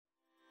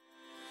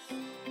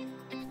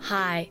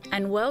Hi,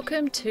 and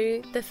welcome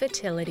to the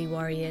Fertility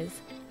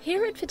Warriors.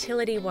 Here at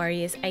Fertility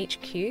Warriors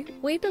HQ,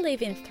 we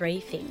believe in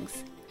three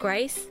things: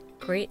 grace,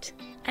 grit,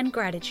 and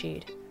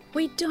gratitude.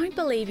 We don't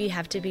believe you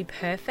have to be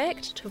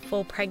perfect to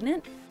fall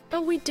pregnant,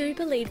 but we do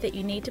believe that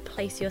you need to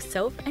place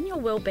yourself and your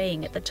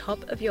well-being at the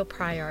top of your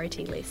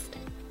priority list.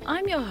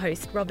 I'm your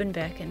host, Robin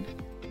Birkin.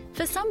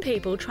 For some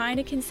people, trying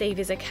to conceive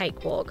is a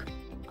cakewalk.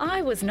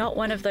 I was not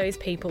one of those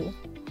people.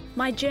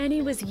 My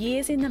journey was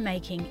years in the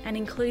making and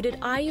included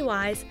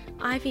IUIs,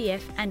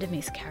 IVF and a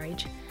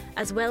miscarriage,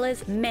 as well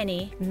as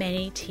many,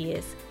 many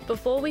tears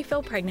before we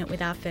fell pregnant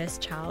with our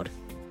first child.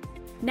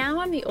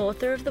 Now I'm the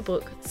author of the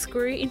book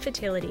Screw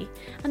Infertility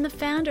and the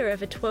founder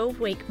of a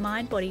 12-week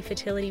mind-body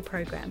fertility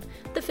program,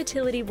 the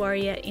Fertility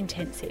Warrior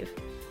Intensive.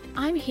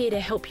 I'm here to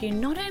help you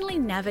not only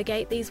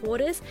navigate these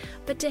waters,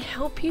 but to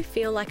help you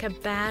feel like a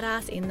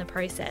badass in the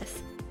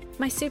process.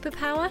 My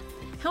superpower?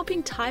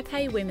 Helping Type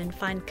A women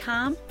find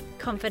calm,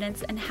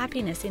 confidence and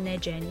happiness in their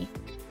journey.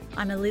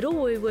 I'm a little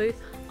woo-woo,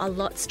 a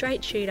lot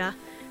straight shooter,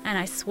 and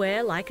I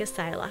swear like a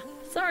sailor.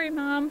 Sorry,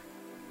 Mum.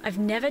 I've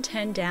never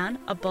turned down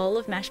a bowl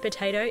of mashed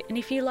potato, and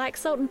if you like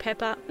salt and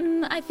pepper,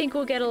 I think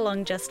we'll get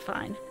along just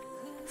fine.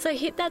 So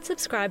hit that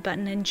subscribe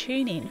button and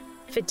tune in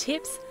for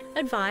tips,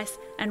 advice,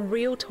 and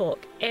real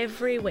talk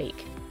every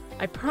week.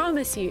 I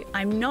promise you,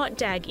 I'm not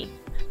daggy.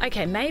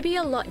 Okay, maybe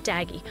a lot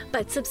daggy,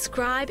 but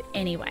subscribe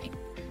anyway.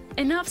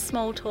 Enough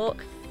small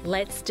talk,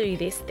 let's do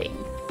this thing.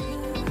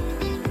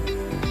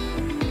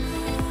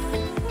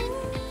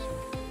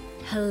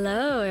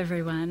 Hello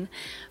everyone.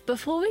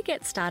 Before we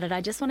get started, I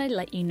just want to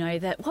let you know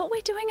that what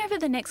we're doing over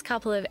the next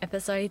couple of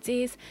episodes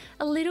is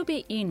a little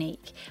bit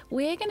unique.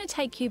 We're going to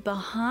take you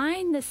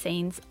behind the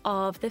scenes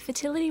of the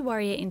Fertility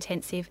Warrior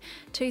Intensive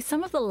to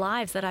some of the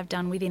lives that I've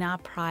done within our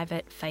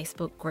private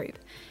Facebook group.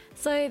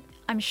 So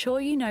I'm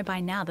sure you know by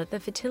now that the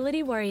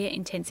Fertility Warrior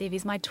Intensive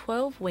is my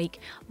 12-week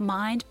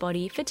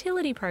mind-body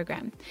fertility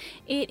program.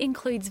 It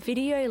includes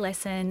video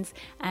lessons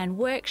and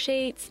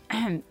worksheets.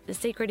 The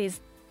secret is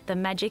the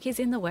magic is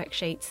in the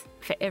worksheets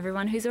for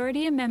everyone who's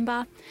already a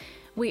member.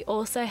 We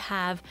also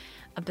have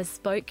a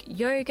bespoke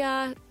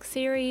yoga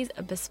series,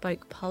 a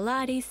bespoke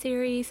Pilates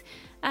series,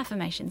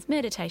 affirmations,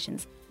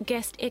 meditations,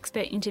 guest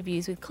expert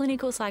interviews with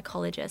clinical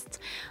psychologists,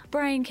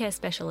 brain care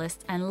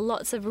specialists, and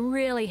lots of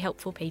really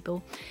helpful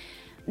people.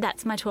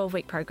 That's my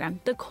 12-week program.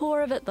 The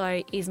core of it,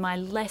 though, is my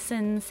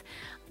lessons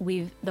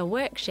with the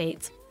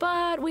worksheets,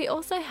 but we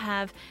also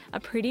have a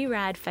pretty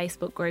rad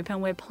Facebook group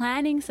and we're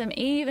planning some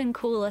even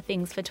cooler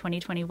things for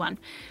 2021.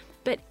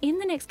 But in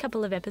the next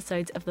couple of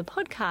episodes of the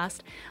podcast,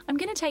 I'm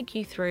going to take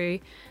you through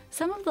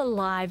some of the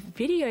live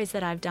videos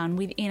that I've done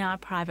within our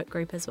private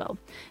group as well.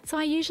 So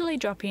I usually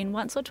drop in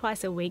once or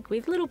twice a week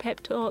with little pep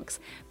talks,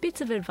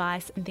 bits of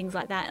advice and things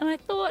like that. And I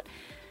thought,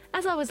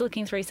 as I was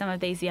looking through some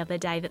of these the other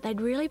day, that they'd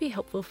really be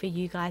helpful for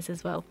you guys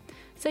as well.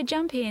 So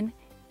jump in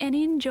and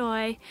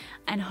enjoy,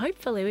 and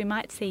hopefully we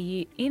might see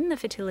you in the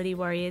Fertility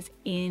Warriors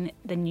in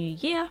the new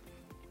year.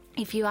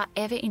 If you are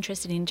ever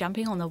interested in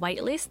jumping on the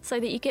wait list so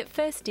that you get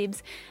first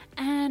dibs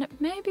and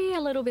maybe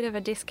a little bit of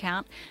a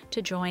discount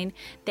to join,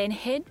 then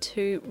head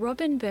to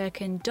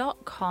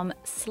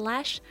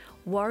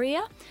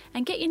robinbirkin.com/warrior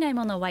and get your name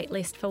on the wait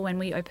list for when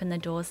we open the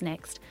doors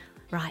next.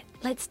 Right,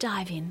 let's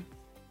dive in.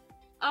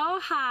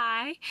 Oh,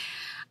 hi.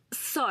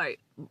 So,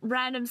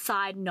 random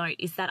side note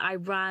is that I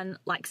run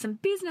like some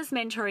business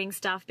mentoring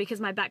stuff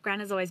because my background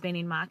has always been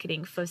in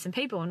marketing for some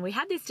people. And we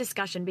had this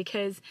discussion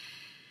because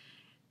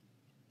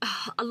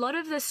a lot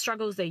of the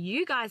struggles that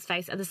you guys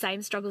face are the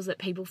same struggles that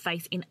people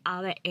face in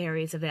other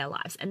areas of their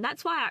lives. And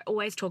that's why I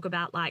always talk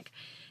about, like,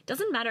 it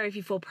doesn't matter if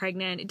you fall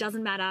pregnant. It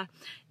doesn't matter,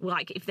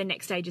 like, if the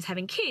next stage is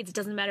having kids. It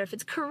doesn't matter if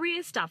it's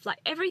career stuff. Like,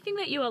 everything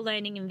that you are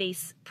learning in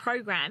this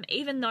program,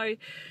 even though,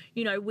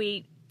 you know,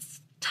 we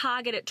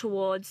target it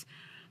towards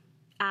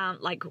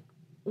like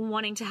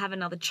wanting to have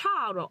another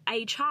child or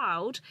a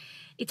child,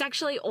 it's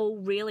actually all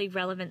really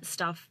relevant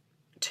stuff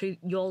to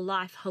your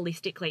life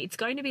holistically. It's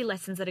going to be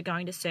lessons that are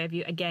going to serve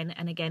you again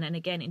and again and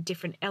again in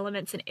different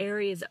elements and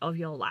areas of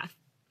your life.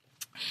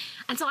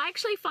 And so I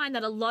actually find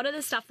that a lot of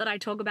the stuff that I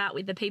talk about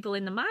with the people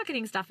in the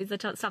marketing stuff is the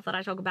stuff that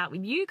I talk about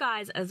with you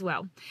guys as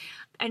well.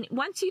 And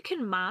once you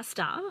can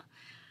master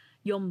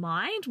your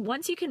mind,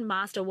 once you can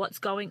master what's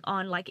going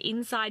on like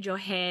inside your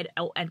head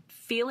and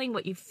feeling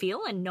what you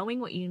feel and knowing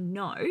what you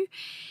know,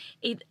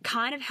 it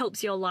kind of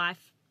helps your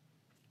life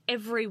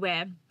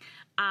everywhere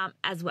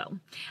as well.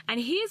 And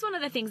here's one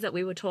of the things that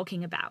we were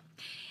talking about.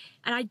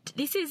 And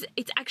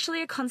it's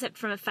actually a concept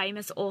from a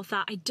famous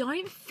author. I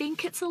don't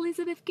think it's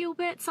Elizabeth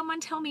Gilbert.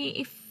 Someone tell me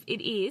if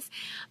it is,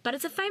 but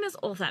it's a famous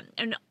author.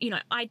 And, you know,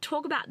 I've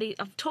talked about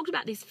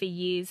this for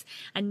years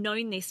and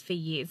known this for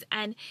years.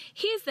 And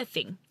here's the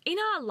thing. In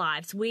our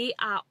lives, we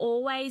are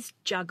always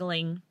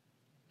juggling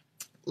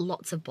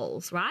lots of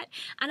balls, right?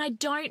 And I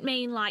don't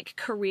mean like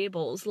career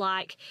balls,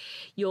 like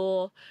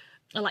your,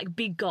 like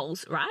big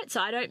goals, right? So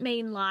I don't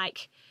mean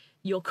like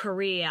your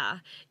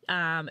career,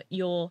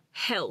 your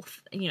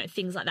health,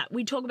 things like that.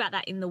 We talk about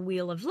that in the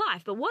Wheel of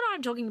Life. But what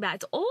I'm talking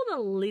about is all the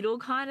little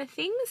kind of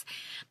things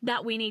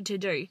that we need to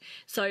do.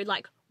 So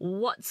like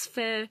what's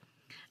for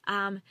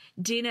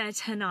dinner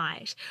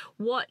tonight?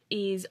 What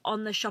is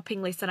on the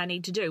shopping list that I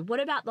need to do? What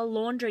about the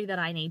laundry that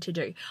I need to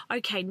do?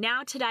 Okay,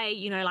 now today,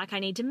 like I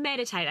need to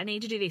meditate. I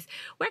need to do this.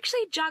 We're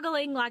actually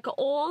juggling like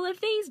all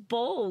of these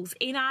balls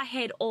in our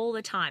head all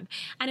the time.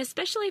 And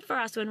especially for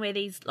us when we're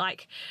these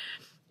like,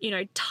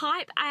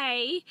 type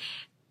A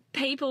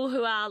people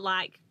who are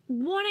like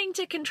wanting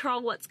to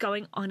control what's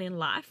going on in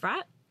life,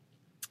 right?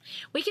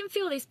 We can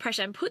feel this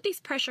pressure and put this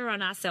pressure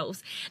on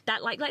ourselves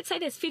that, like, let's say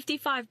there's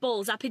 55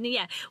 balls up in the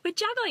air. We're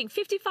juggling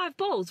 55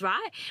 balls,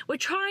 right? We're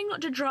trying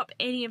not to drop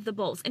any of the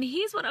balls. And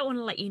here's what I want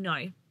to let you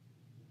know.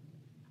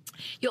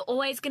 You're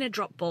always going to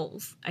drop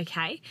balls,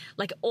 okay?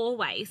 Like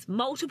always,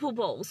 multiple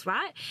balls,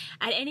 right?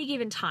 At any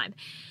given time.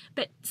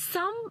 But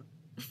some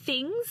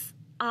things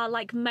are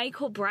like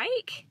make or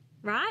break,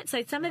 right?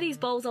 So some of these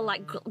balls are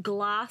like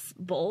glass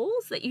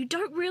balls that you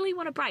don't really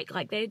want to break.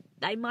 Like they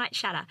might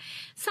shatter.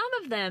 Some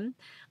of them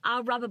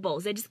are rubber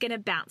balls. They're just going to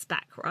bounce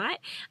back, right?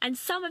 And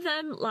some of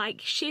them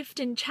like shift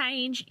and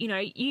change. You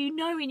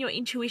know in your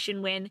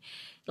intuition when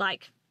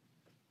like,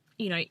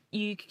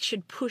 you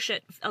should push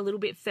it a little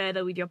bit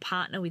further with your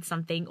partner with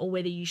something, or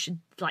whether you should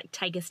like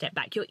take a step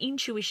back. Your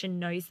intuition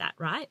knows that,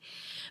 right?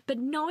 But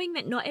knowing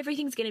that not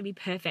everything's going to be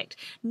perfect,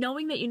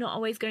 knowing that you're not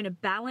always going to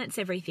balance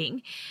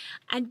everything,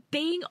 and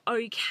being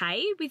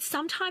okay with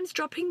sometimes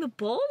dropping the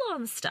ball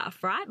on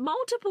stuff, right?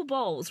 Multiple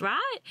balls,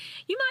 right?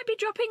 You might be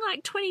dropping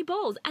like 20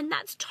 balls, and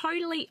that's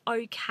totally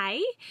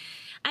okay.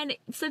 And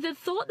so the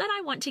thought that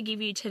I want to give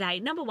you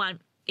today, number one,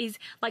 is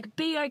like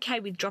be okay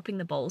with dropping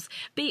the balls.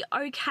 Be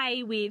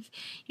okay with,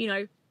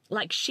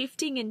 like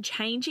shifting and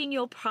changing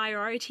your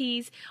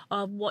priorities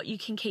of what you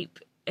can keep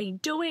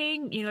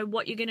doing,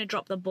 what you're going to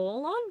drop the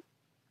ball on.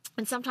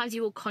 And sometimes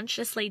you will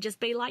consciously just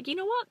be like, you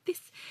know what,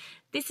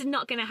 this is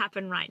not going to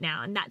happen right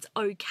now. And that's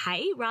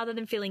okay, rather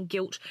than feeling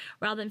guilt,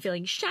 rather than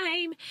feeling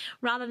shame,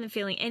 rather than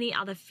feeling any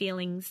other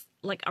feelings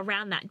like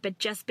around that, but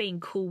just being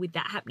cool with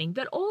that happening.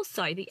 But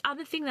also the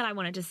other thing that I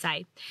wanted to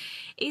say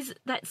is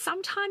that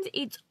sometimes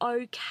it's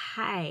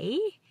okay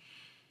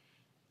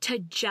to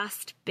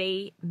just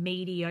be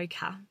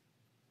mediocre.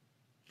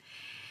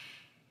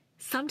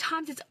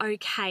 Sometimes it's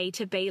okay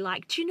to be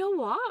like, do you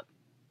know what?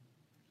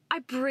 I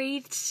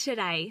breathed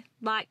today.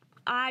 Like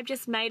I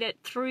just made it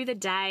through the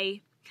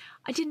day.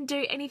 I didn't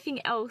do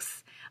anything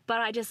else, but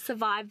I just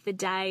survived the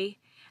day,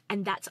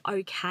 and that's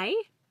okay.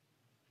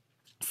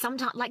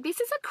 Sometimes, like, this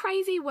is a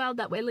crazy world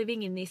that we're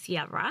living in this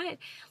year, right?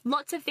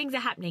 Lots of things are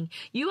happening.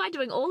 You are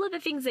doing all of the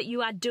things that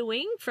you are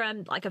doing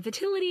from like a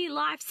fertility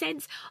life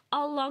sense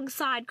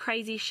alongside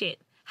crazy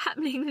shit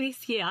happening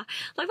this year.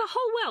 Like the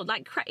whole world,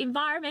 like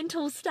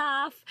environmental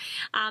stuff,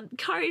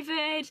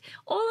 COVID,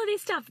 all of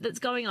this stuff that's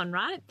going on,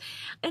 right?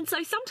 And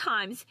so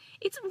sometimes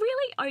it's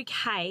really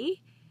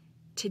okay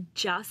to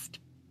just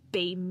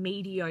be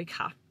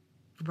mediocre,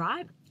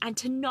 right? And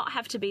to not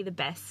have to be the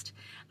best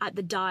at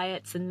the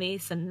diets and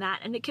this and that.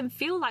 And it can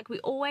feel like we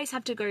always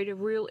have to go to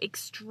real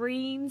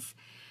extremes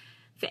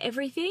for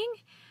everything.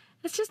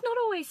 It's just not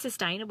always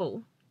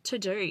sustainable to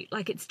do.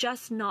 Like it's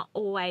just not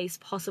always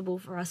possible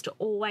for us to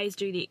always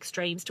do the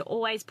extremes, to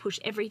always push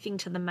everything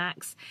to the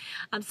max.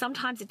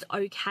 Sometimes it's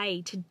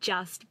okay to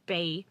just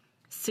be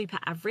super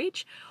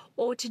average,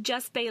 or to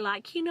just be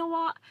like, you know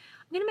what?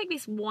 I'm going to make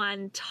this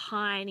one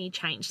tiny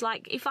change.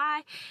 Like if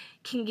I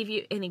can give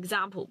you an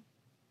example,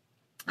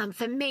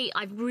 for me,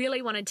 I've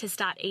really wanted to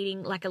start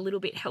eating like a little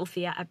bit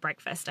healthier at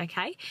breakfast,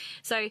 okay?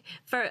 So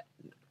for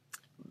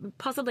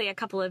possibly a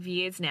couple of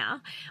years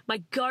now, my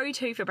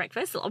go-to for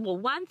breakfast, well,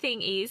 one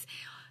thing is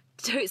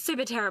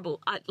super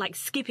terrible, like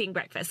skipping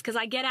breakfast, because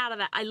I get out of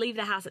it, I leave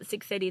the house at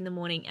 6:30 in the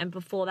morning, and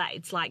before that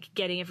it's like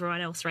getting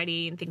everyone else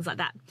ready and things like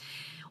that.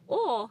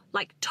 Or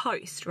like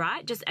toast,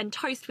 right? And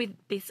toast with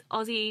this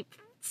Aussie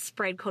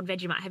spread called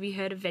Vegemite. Have you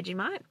heard of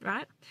Vegemite,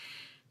 right?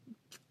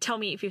 Tell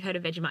me if you've heard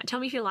of Vegemite. Tell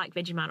me if you like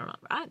Vegemite or not,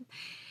 right?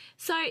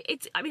 So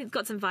it's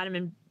got some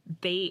vitamin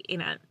B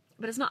in it,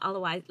 but it's not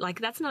otherwise, like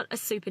that's not a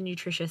super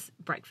nutritious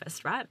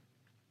breakfast, right?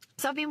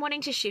 So I've been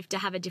wanting to shift to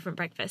have a different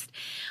breakfast.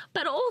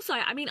 But also,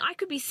 I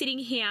could be sitting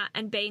here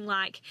and being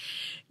like,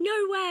 no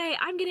way,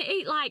 I'm going to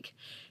eat like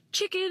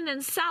chicken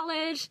and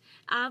salad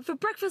for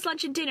breakfast,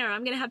 lunch and dinner.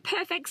 I'm going to have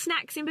perfect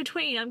snacks in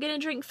between. I'm going to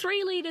drink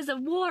 3 liters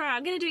of water.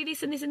 I'm going to do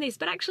this and this and this.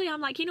 But actually I'm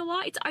like, you know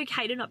what? It's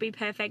okay to not be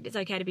perfect. It's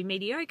okay to be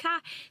mediocre.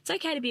 It's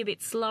okay to be a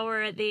bit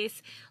slower at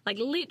this. Like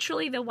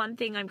literally the one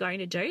thing I'm going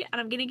to do,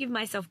 and I'm going to give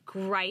myself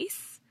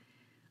grace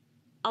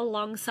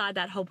alongside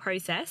that whole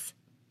process,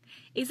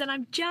 is that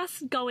I'm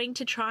just going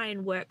to try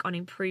and work on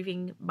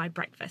improving my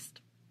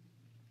breakfast.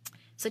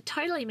 So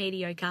totally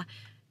mediocre,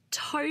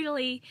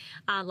 totally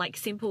like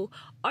simple,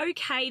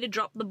 okay to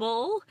drop the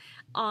ball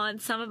on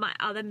some of my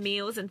other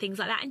meals and things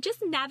like that, and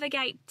just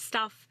navigate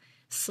stuff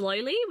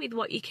slowly with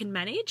what you can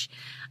manage.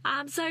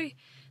 So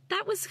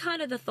that was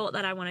kind of the thought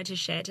that I wanted to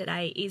share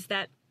today, is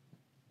that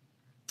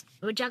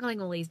we're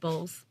juggling all these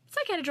balls. It's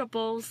okay to drop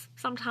balls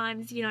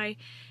sometimes, you know,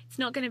 it's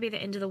not going to be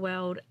the end of the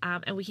world.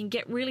 And we can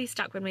get really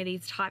stuck when we're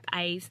these type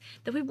A's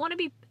that we want to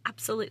be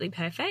absolutely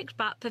perfect,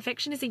 but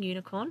perfection is a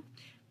unicorn,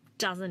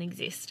 doesn't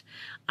exist.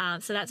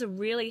 So that's a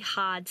really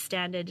hard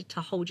standard to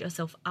hold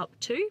yourself up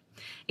to,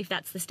 if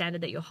that's the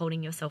standard that you're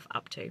holding yourself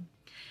up to.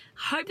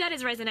 Hope that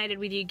has resonated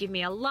with you. Give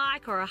me a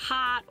like or a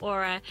heart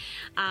or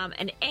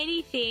an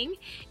anything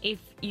if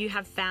you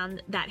have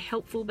found that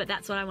helpful, but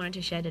that's what I wanted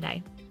to share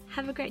today.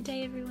 Have a great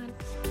day, everyone.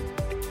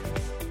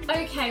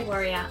 Okay,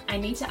 Warrior, I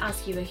need to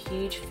ask you a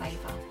huge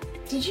favour.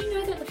 Did you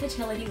know that the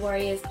Fertility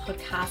Warriors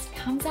podcast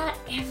comes out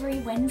every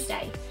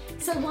Wednesday?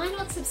 So why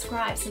not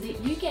subscribe so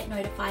that you get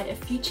notified of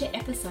future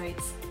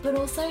episodes? But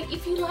also,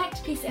 if you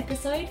liked this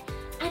episode,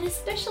 and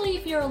especially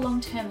if you're a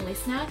long-term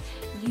listener,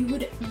 you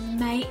would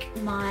make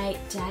my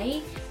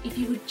day if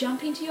you would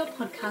jump into your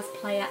podcast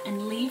player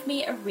and leave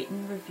me a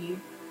written review.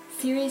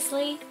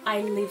 Seriously,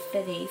 I live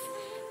for these.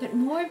 But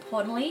more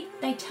importantly,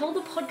 they tell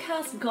the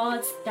podcast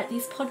gods that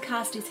this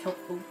podcast is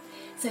helpful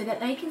so that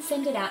they can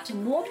send it out to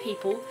more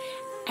people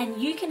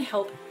and you can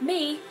help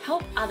me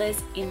help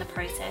others in the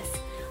process.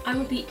 I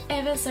would be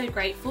ever so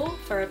grateful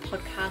for a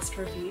podcast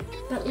review.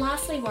 But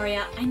lastly,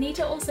 Warrior, I need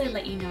to also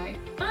let you know,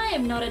 I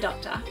am not a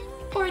doctor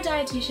or a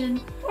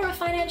dietitian or a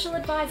financial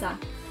advisor.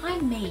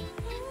 I'm me.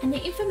 And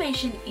the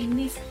information in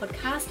this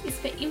podcast is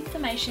for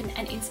information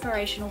and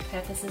inspirational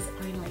purposes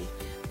only,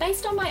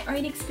 based on my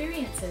own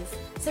experiences.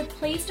 So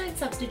please don't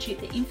substitute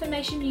the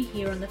information you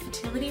hear on the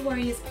Fertility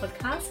Warriors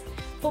podcast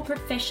for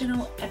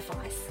professional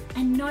advice.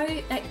 And know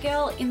that,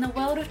 girl, in the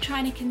world of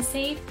trying to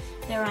conceive,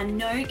 there are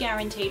no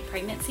guaranteed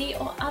pregnancy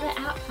or other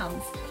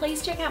outcomes.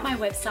 Please check out my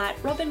website,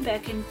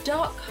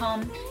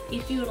 robinbirkin.com,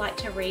 if you would like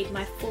to read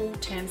my full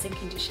terms and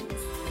conditions.